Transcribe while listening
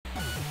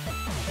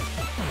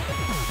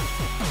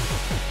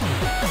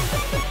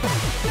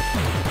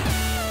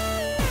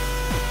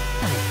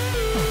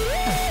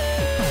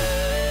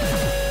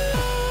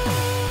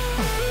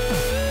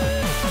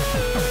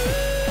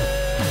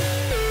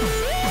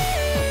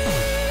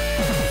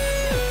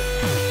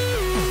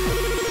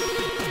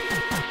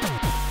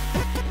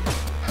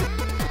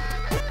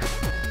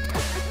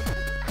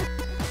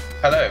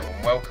Hello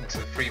and welcome to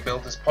the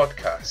Freebuilders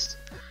Podcast.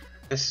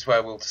 This is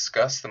where we'll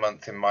discuss the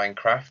month in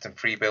Minecraft and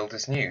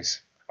Freebuilders news.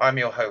 I'm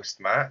your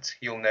host Matt,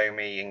 you'll know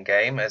me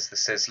in-game as the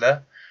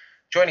Sizzler.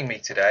 Joining me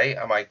today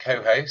are my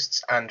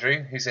co-hosts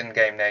Andrew, whose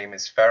in-game name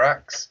is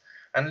Ferax,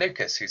 and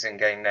Lucas, whose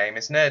in-game name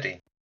is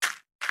Nerdy.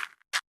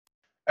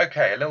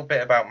 Okay, a little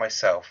bit about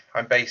myself.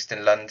 I'm based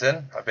in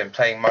London. I've been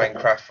playing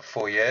Minecraft for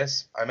 4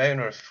 years. I'm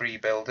owner of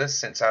Freebuilders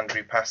since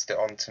Andrew passed it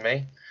on to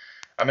me.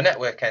 I'm a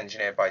network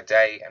engineer by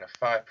day and a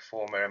fire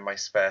performer in my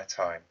spare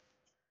time.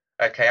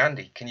 Okay,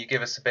 Andy, can you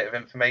give us a bit of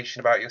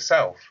information about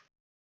yourself?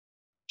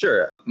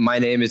 Sure. My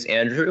name is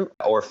Andrew,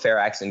 or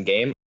Ferax in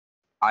game.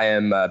 I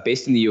am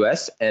based in the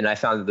US, and I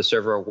founded the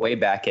server way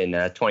back in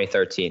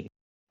 2013.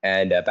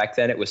 And back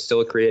then, it was still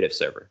a creative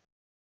server.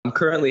 I'm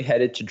currently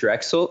headed to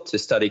Drexel to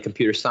study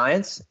computer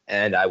science,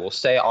 and I will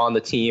stay on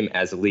the team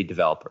as a lead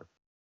developer.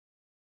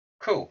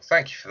 Cool,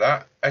 thank you for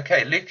that.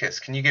 Okay, Lucas,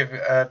 can you give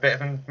a bit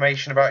of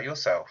information about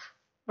yourself?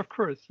 Of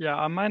course,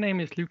 yeah. My name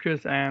is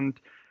Lucas, and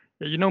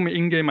you know me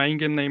in-game. My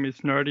in-game name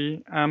is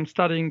Nerdy. I'm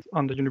studying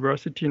on the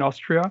university in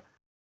Austria.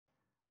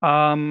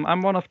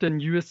 I'm one of the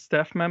newest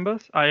staff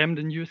members. I am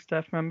the newest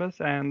staff members,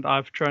 and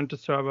I've joined the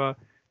server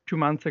 2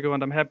 months ago,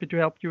 and I'm happy to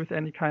help you with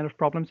any kind of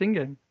problems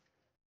in-game.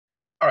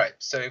 All right,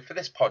 so for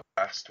this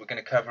podcast, we're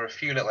going to cover a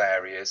few little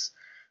areas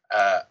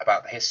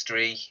about the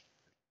history,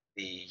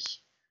 the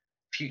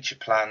future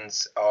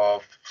plans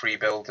of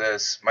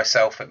Freebuilders,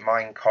 myself at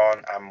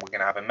Minecon, and we're going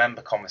to have a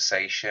member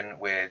conversation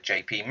with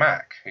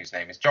Jpmac, whose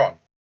name is John.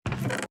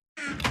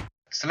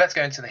 So let's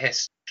go into the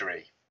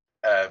history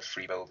of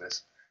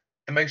Freebuilders.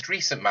 The most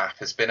recent map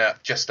has been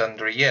up just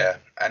under a year,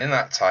 and in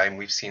that time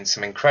we've seen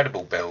some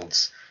incredible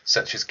builds,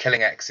 such as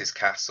Killing X's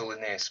castle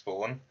near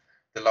spawn,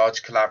 the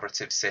large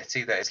collaborative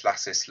city that is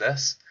Las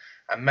Islas,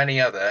 and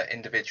many other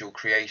individual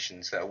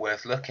creations that are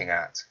worth looking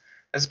at.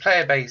 There's a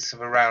player base of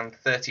around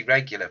 30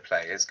 regular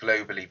players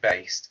globally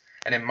based,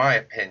 and in my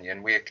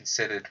opinion we are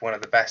considered one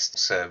of the best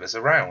servers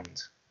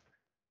around.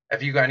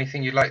 Have you got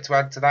anything you'd like to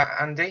add to that,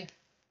 Andy?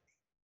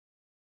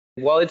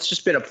 Well, it's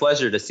just been a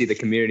pleasure to see the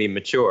community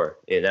mature,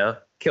 you know?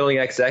 Killing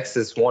XX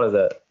is one of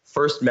the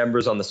first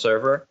members on the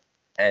server,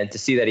 and to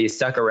see that he's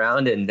stuck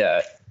around and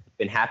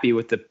been happy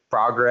with the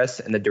progress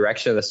and the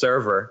direction of the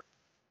server,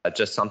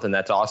 just something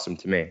that's awesome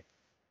to me.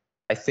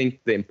 I think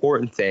the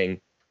important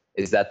thing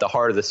is that the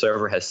heart of the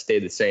server has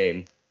stayed the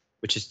same,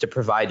 which is to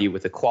provide you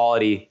with a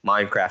quality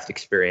Minecraft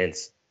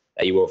experience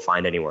that you won't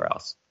find anywhere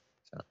else.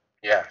 So.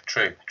 Yeah,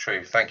 true.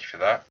 Thank you for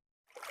that.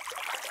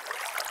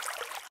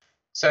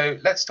 So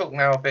let's talk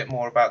now a bit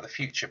more about the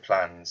future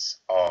plans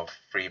of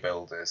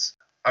Freebuilders.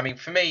 I mean,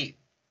 for me,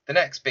 the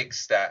next big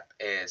step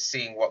is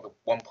seeing what the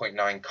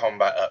 1.9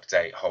 combat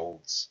update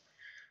holds.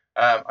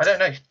 I don't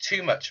know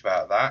too much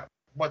about that.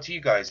 What do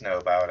you guys know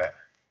about it?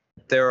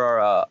 There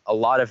are a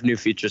lot of new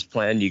features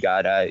planned. You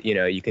got,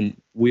 you can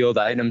wield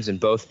items in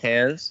both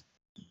hands.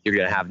 You're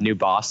going to have new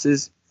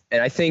bosses.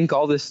 And I think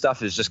all this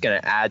stuff is just going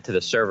to add to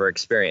the server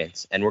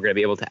experience. And we're going to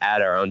be able to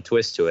add our own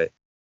twist to it.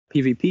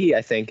 PvP,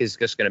 I think, is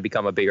just going to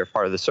become a bigger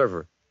part of the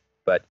server.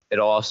 But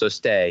it'll also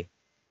stay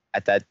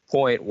at that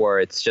point where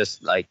it's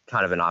just like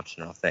kind of an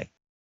optional thing.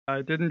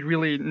 I didn't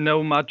really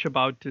know much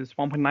about this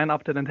 1.9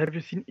 update. And have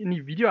you seen any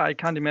video? I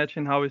can't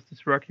imagine how is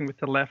this working with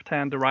the left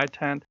hand, the right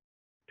hand.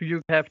 Do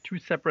you have two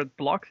separate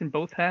blocks in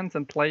both hands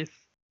and place?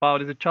 Wow,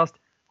 is it just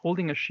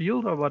holding a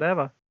shield or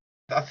whatever?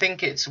 I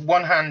think it's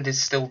one hand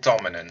is still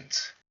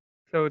dominant.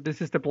 So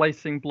this is the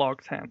placing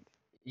blocks hand.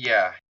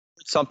 Yeah.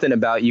 Something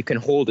about you can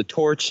hold a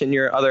torch in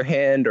your other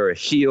hand or a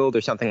shield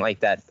or something like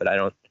that, but I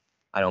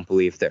don't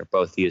believe they're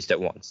both used at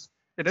once.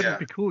 That would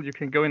be cool. You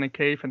can go in a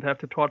cave and have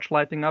the torch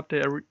lighting up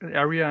the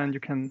area, and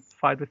you can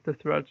fight with the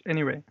torch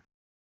anyway.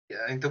 Yeah,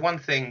 I think the one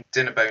thing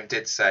Dinnerbone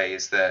did say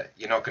is that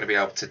you're not going to be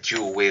able to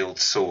dual wield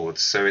swords,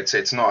 so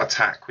it's not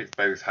attack with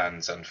both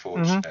hands,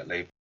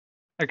 unfortunately.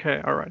 Mm-hmm.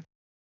 Okay, all right.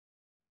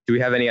 Do we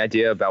have any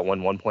idea about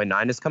when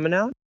 1.9 is coming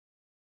out?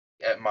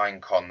 At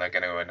Minecon, they're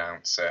going to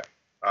announce it.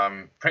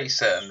 I'm pretty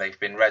certain they've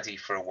been ready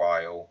for a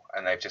while,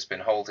 and they've just been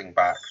holding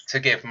back to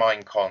give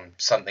Minecon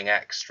something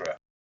extra,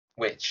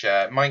 which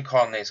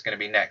Minecon is going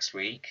to be next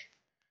week.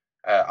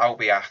 I'll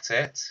be at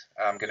it.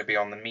 I'm going to be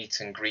on the meet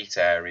and greet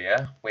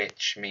area,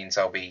 which means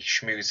I'll be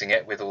schmoozing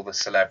it with all the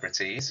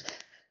celebrities.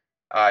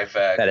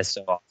 That is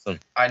so awesome.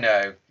 I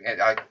know.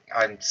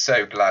 I'm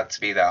so glad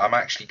to be there. I'm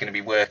actually going to be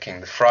working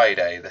the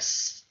Friday,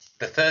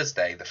 the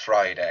Thursday, the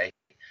Friday,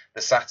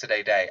 the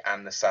Saturday day,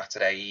 and the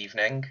Saturday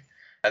evening,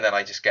 and then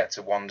I just get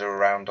to wander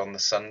around on the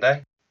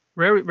Sunday.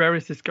 Where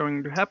is this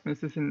going to happen?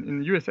 Is this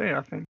in USA,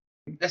 I think?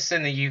 This is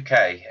in the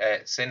UK.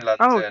 It's in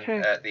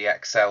London at the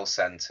Excel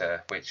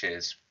Centre, which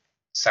is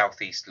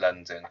southeast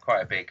London,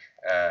 quite a big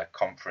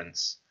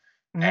conference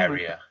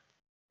area.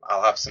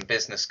 I'll have some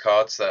business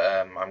cards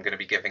that I'm going to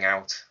be giving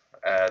out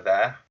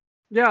there.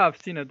 Yeah, I've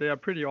seen it. They are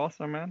pretty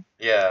awesome, man.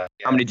 Yeah.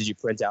 How many did you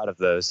print out of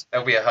those?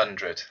 There'll be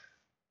 100.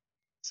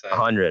 So,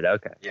 100,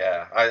 okay.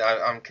 Yeah,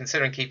 I'm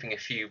considering keeping a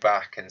few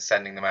back and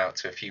sending them out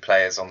to a few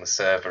players on the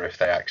server if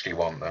they actually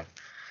want them,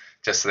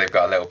 just so they've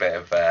got a little bit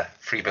of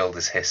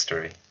Freebuilders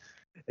history.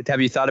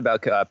 Have you thought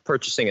about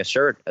purchasing a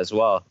shirt as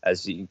well?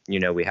 As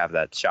we have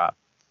that shop.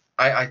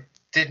 I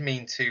did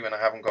mean to, and I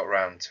haven't got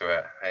around to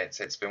it.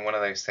 It's been one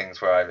of those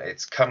things where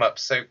it's come up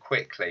so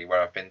quickly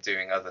where I've been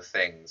doing other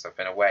things. I've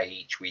been away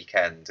each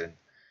weekend, and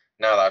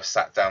now that I've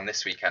sat down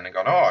this weekend and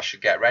gone, oh, I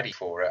should get ready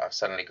for it, I've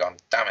suddenly gone,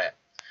 damn it.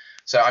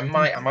 So I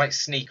might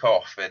sneak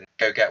off and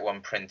go get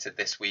one printed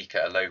this week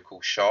at a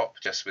local shop,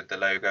 just with the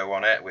logo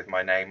on it, with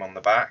my name on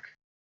the back.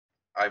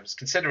 I was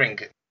considering,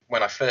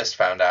 when I first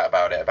found out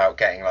about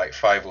getting like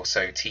 5 or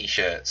so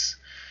t-shirts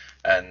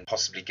and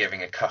possibly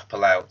giving a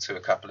couple out to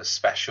a couple of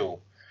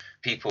special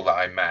people that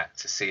I met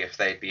to see if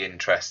they'd be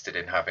interested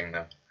in having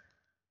them.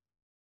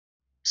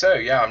 So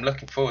yeah, I'm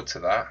looking forward to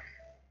that.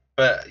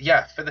 But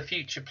yeah, for the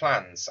future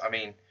plans, I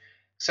mean,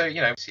 so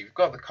you've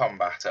got the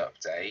combat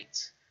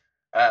update.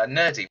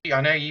 Nerdy,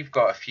 I know you've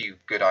got a few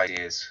good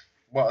ideas.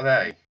 What are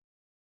they?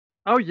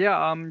 Oh yeah,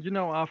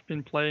 I've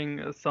been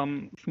playing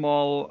some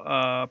small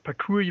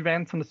parkour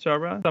events on the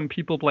server. Some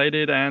people played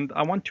it, and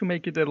I want to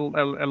make it a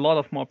lot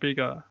of more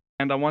bigger.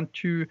 And I want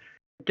to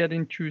get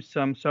into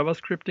some server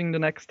scripting the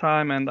next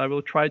time, and I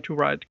will try to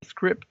write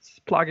scripts,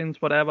 plugins,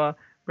 whatever,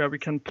 where we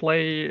can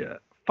play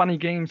funny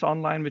games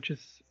online, which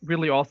is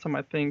really awesome.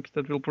 I think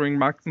that will bring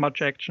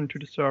much action to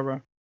the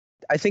server.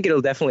 I think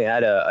it'll definitely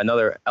add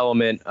another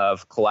element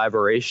of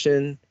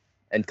collaboration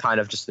and kind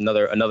of just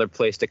another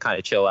place to kind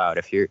of chill out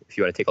if you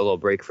want to take a little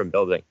break from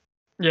building.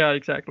 Yeah,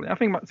 exactly. I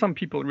think some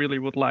people really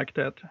would like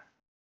that.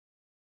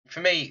 For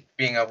me,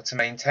 being able to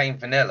maintain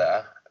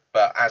vanilla,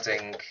 but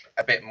adding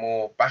a bit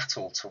more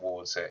battle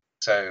towards it.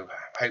 So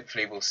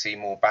hopefully we'll see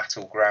more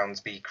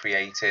battlegrounds be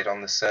created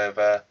on the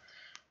server.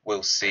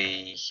 We'll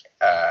see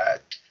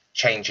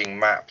changing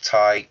map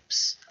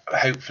types.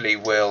 Hopefully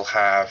we'll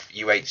have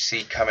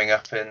UHC coming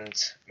up and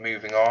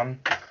moving on,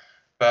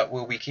 but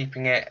we'll be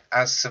keeping it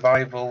as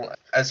survival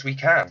as we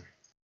can.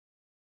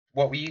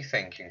 What were you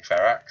thinking,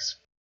 Ferax?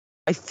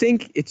 I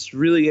think it's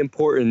really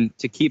important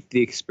to keep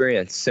the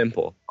experience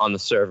simple on the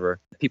server.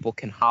 People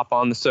can hop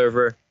on the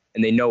server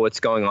and they know what's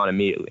going on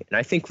immediately. And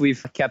I think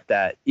we've kept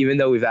that, even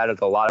though we've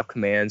added a lot of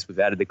commands, we've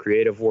added the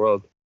creative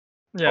world.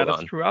 Yeah,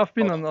 that's true. I've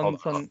been on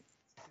some...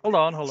 Hold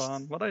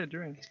on. What are you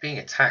doing? He's being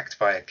attacked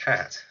by a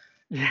cat.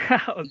 Yeah.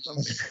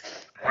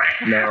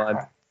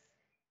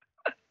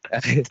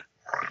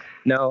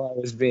 No, I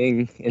was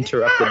being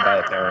interrupted by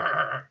a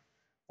parent.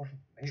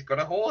 He's got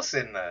a horse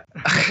in there.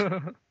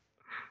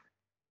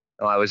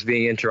 No, I was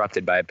being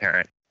interrupted by a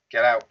parent.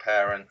 Get out,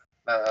 parent.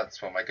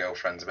 That's what my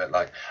girlfriend's a bit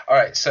like. All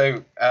right,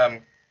 so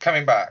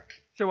coming back.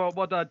 So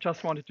what I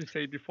just wanted to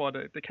say before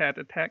the cat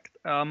attacked,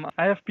 I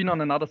have been on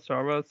another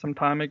server some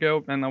time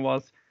ago, and I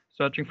was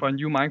searching for a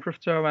new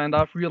Minecraft server, and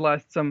I've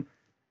realized some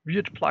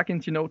weird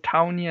plugins,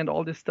 Townie and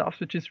all this stuff,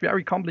 which is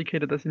very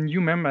complicated as a new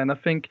member. And I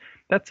think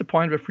that's the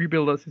point where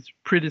Freebuilders is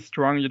pretty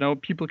strong.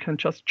 People can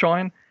just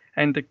join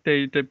and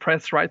they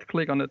press right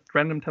click on the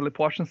random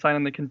teleportation sign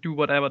and they can do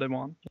whatever they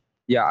want.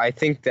 Yeah, I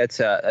think that's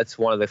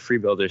one of the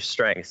Freebuilders'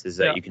 strengths is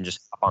that you can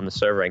just hop on the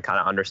server and kind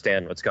of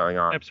understand what's going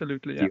on.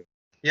 Absolutely, yeah.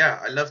 Yeah,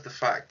 I love the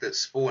fact that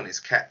spawn is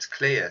kept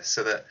clear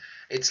so that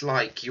it's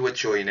like you are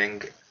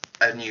joining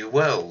a new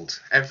world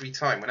every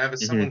time. Whenever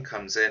someone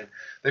comes in,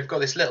 they've got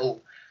this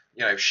little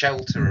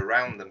shelter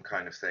around them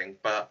kind of thing,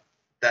 but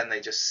then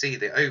they just see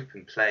the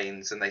open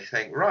plains and they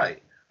think,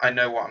 right, I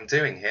know what I'm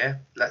doing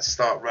here. Let's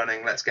start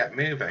running. Let's get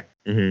moving.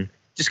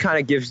 Just kind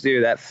of gives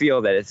you that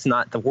feel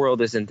that the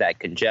world isn't that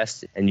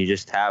congested and you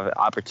just have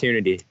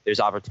opportunity. There's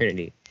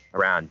opportunity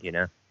around,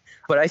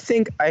 But I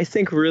think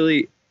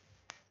really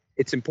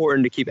it's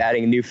important to keep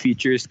adding new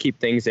features, keep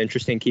things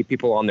interesting, keep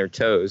people on their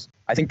toes.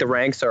 I think the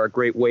ranks are a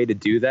great way to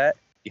do that.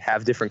 You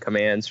have different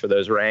commands for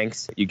those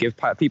ranks. You give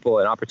people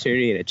an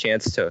opportunity and a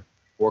chance to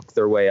work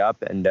their way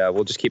up, and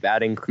we'll just keep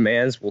adding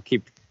commands. We'll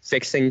keep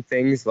fixing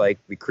things like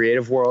the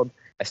creative world.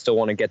 I still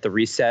want to get the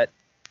reset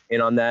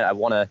in on that. I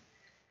want to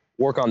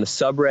work on the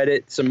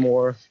subreddit some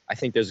more. I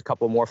think there's a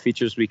couple more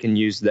features we can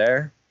use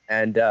there,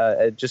 and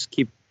just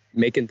keep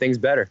making things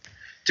better.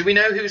 Do we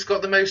know who's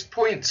got the most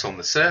points on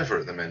the server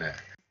at the minute?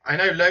 I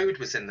know Load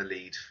was in the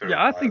lead for a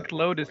while. I think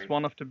Load is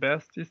one of the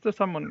best. Is there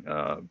someone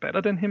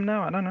better than him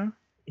now? I don't know.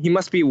 He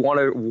must be one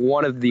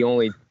of the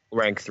only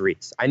rank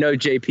 3s. I know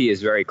JP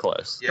is very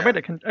close. Yeah. Wait,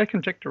 I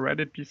can check the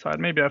Reddit beside.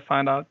 Maybe I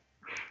find out.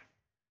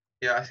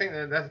 Yeah, I think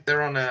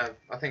they're on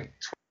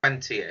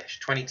 20-ish,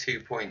 22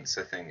 points.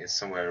 I think is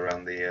somewhere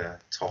around the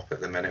top at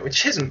the minute,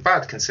 which isn't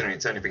bad considering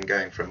it's only been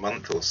going for a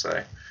month or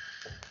so.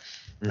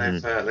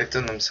 They've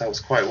done themselves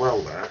quite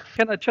well there.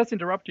 Can I just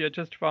interrupt you? I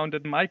just found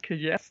that Micah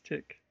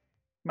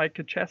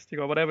Chestic,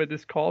 or whatever it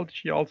is called,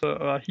 he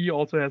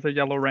also has a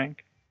yellow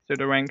rank, so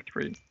the rank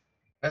 3.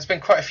 There's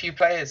been quite a few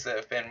players that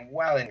have been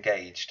well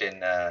engaged in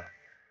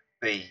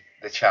the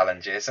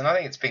challenges, and I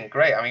think it's been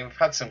great. I mean, we've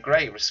had some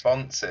great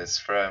responses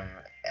from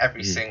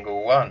every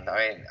single one.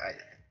 I mean,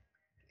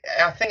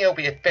 I think it'll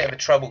be a bit of a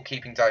trouble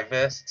keeping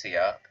diversity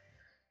up,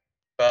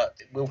 but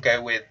we'll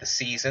go with the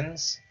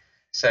seasons.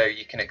 So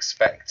you can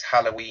expect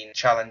Halloween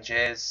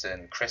challenges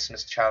and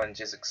Christmas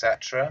challenges,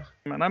 etc.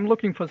 And I'm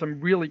looking for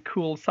some really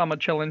cool summer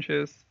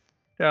challenges.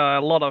 There are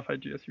a lot of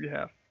ideas we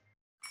have.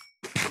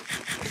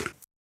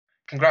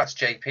 Congrats,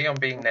 JP, on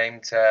being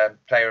named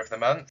Player of the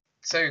Month.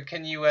 So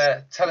can you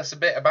tell us a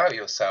bit about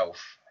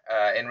yourself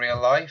in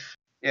real life?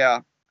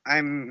 Yeah,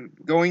 I'm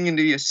going to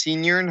be a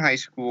senior in high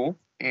school,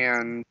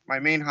 and my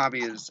main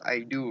hobby is I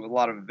do a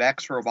lot of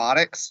Vex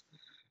robotics.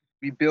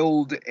 We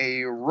build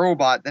a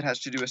robot that has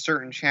to do a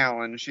certain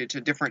challenge. It's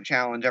a different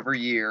challenge every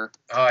year.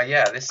 Oh,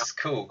 yeah, this is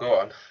cool. Go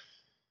on.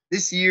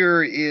 This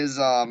year is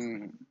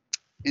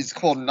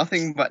called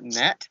Nothing But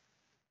Net,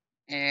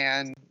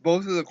 and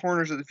both of the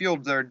corners of the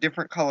field are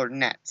different colored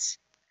nets,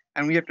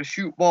 and we have to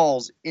shoot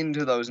balls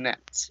into those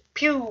nets.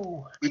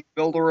 Pew! We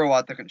build a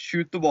robot that can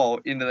shoot the ball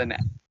into the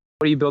net.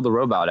 What do you build a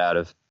robot out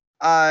of?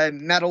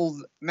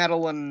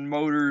 Metal and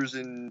motors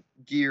and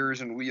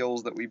gears and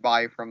wheels that we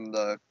buy from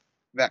the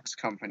Vex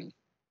company.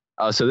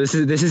 Oh, so this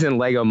isn't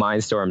Lego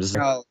Mindstorms.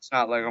 No, it's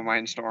not Lego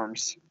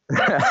Mindstorms.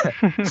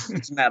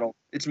 It's metal.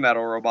 It's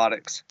metal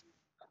robotics.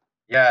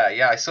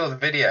 Yeah, I saw the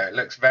video. It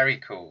looks very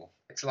cool.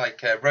 It's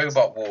like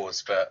Robot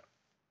Wars, but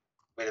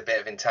with a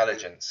bit of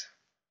intelligence.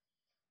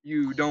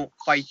 You don't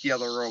fight the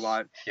other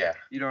robot. Yeah.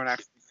 You don't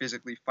actually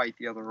physically fight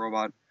the other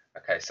robot.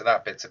 Okay, so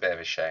that bit's a bit of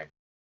a shame.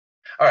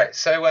 All right,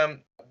 so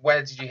where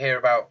did you hear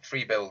about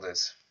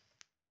Freebuilders?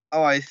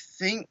 Oh, I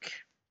think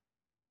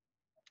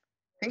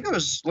I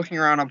was looking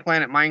around on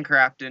Planet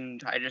Minecraft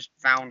and I just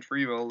found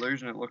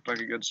Freebuilders and it looked like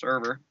a good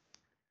server.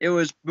 It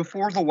was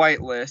before the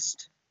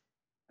whitelist,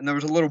 and there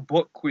was a little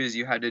book quiz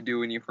you had to do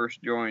when you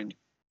first joined.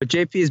 But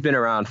JP's been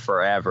around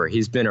forever.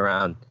 He's been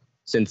around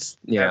since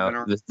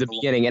the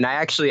beginning, and I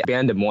actually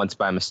banned him once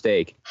by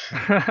mistake.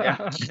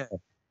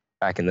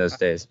 Back in those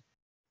days.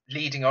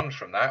 Leading on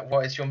from that,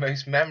 what is your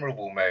most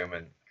memorable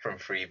moment from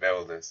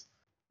Freebuilders?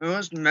 The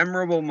most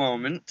memorable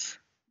moment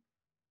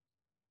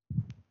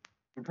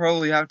would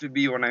probably have to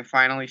be when I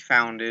finally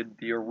founded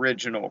the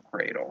original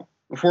Cradle.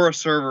 Before a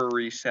server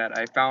reset,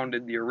 I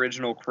founded the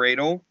original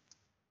Cradle.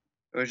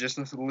 It was just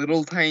this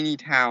little tiny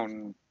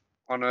town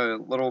on a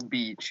little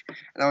beach.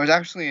 And I was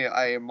actually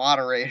a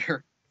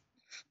moderator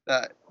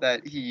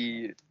that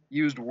he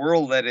used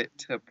World Edit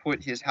to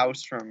put his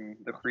house from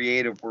the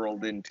creative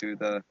world into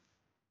the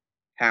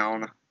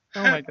town.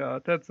 Oh my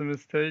god, that's a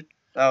mistake.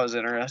 That was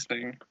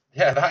interesting.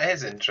 Yeah, that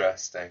is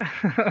interesting.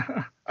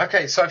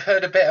 Okay, so I've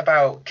heard a bit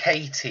about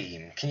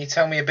K-Team. Can you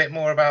tell me a bit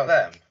more about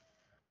them?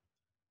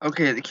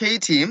 Okay, the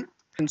K-Team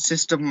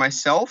consists of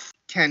myself,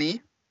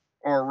 Kenny,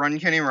 or Run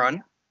Kenny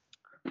Run,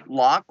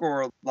 Lock,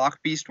 or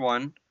Lock Beast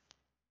 1,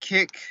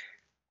 Kick,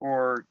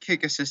 or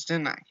Kick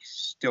Assistant. I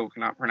still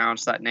cannot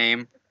pronounce that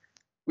name.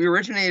 We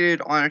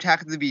originated on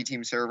Attack of the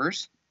B-Team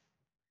servers.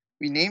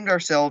 We named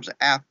ourselves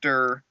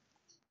after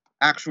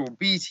actual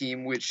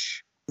B-Team,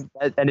 which...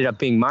 That ended up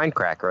being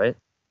Minecraft, right?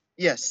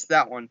 Yes,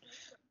 that one.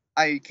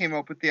 I came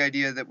up with the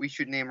idea that we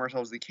should name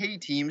ourselves the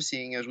K-Team,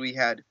 seeing as we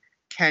had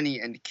Kenny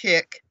and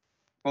Kick,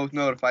 both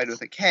notified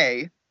with a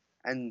K,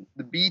 and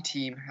the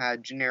B-Team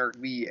had Generic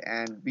B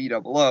and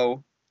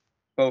B00,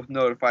 both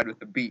notified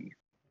with a B.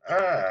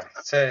 Ah,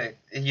 so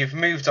you've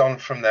moved on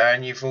from there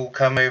and you've all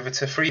come over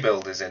to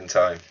Freebuilders in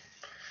time.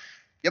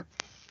 Yep.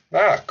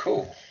 Ah,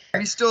 cool.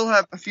 We still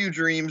have a few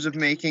dreams of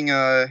making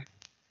a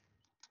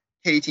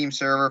K-Team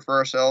server for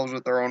ourselves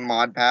with our own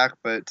mod pack,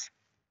 but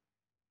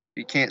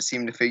we can't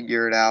seem to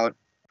figure it out.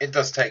 It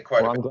does take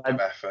quite a bit of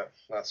effort,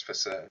 that's for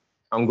certain.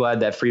 I'm glad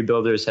that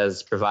Freebuilders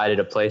has provided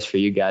a place for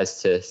you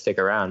guys to stick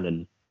around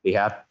and be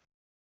happy.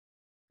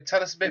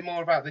 Tell us a bit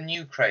more about the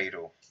new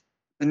Cradle.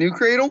 The new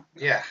Cradle?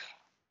 Yeah.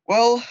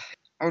 Well,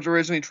 I was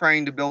originally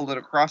trying to build it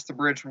across the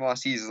bridge from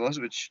Los Islas,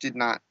 which did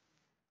not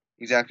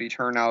exactly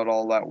turn out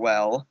all that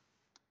well.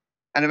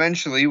 And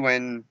eventually,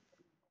 when,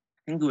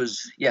 I think it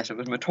was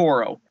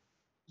Matoro,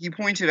 he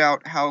pointed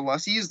out how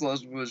Los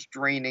Islas was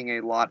draining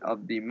a lot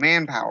of the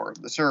manpower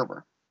of the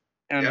server,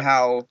 and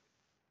how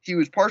he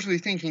was partially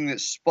thinking that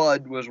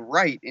Spud was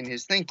right in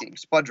his thinking.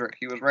 Spudrick,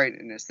 he was right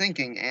in his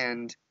thinking,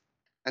 and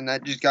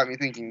that just got me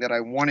thinking that I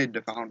wanted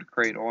to found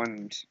Cradle,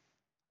 and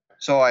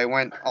so I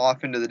went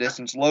off into the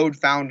distance. Load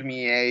found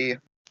me a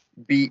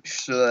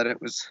beach so that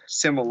it was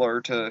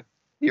similar to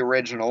the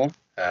original.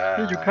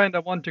 You kind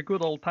of want the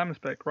good old times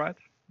back, right?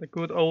 The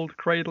good old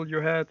Cradle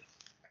you had.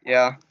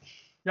 Yeah.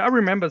 Yeah, I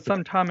remember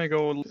some time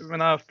ago when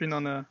I've been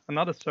on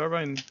another server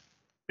in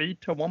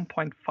beta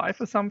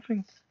 1.5 or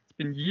something. It's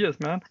been years,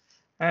 man.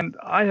 And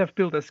I have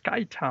built a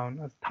sky town,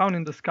 a town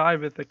in the sky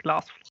with a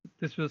glass.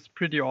 This was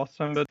pretty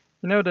awesome, but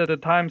you know that the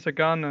times are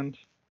gone and...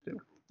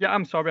 Yeah,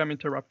 I'm sorry I'm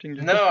interrupting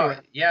you. No,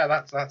 yeah,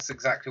 that's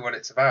exactly what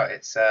it's about.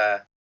 It's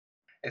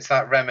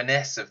that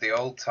reminisce of the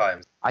old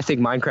times. I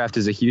think Minecraft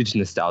is a huge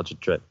nostalgia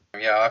trip.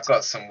 Yeah, I've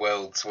got some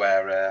worlds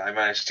where I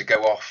managed to go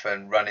off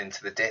and run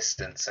into the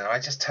distance, and I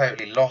just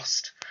totally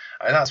lost.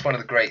 I mean, that's one of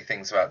the great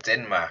things about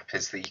DinMap,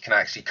 is that you can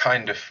actually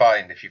kind of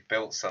find if you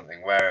built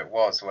something where it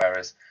was,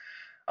 whereas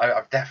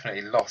I've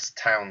definitely lost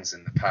towns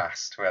in the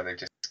past where they've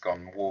just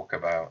gone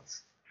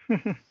walkabouts.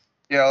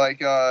 Yeah,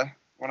 like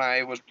when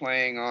I was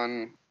playing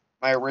on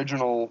my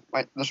original,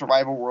 the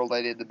survival world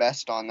I did the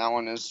best on, that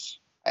one is,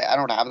 I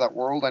don't have that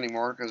world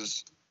anymore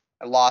because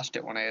I lost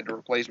it when I had to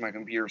replace my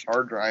computer's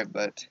hard drive,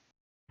 but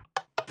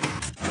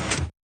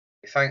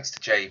Thanks to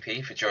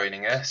JP for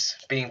joining us.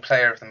 Being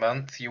Player of the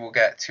Month, you will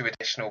get 2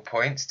 additional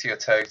points to your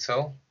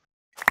total.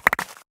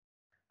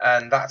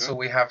 And that's all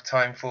we have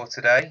time for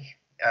today.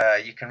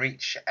 You can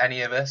reach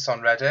any of us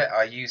on Reddit.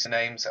 Our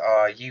usernames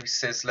are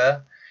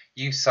usizzler,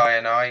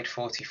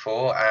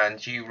 ucyanide44, and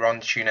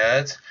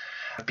urontunerd.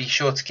 Be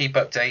sure to keep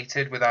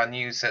updated with our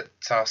news at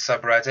our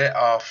subreddit,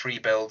 our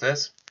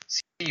Freebuilders.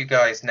 See you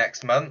guys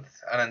next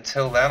month, and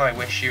until then, I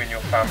wish you and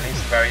your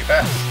families the very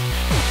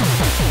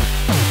best.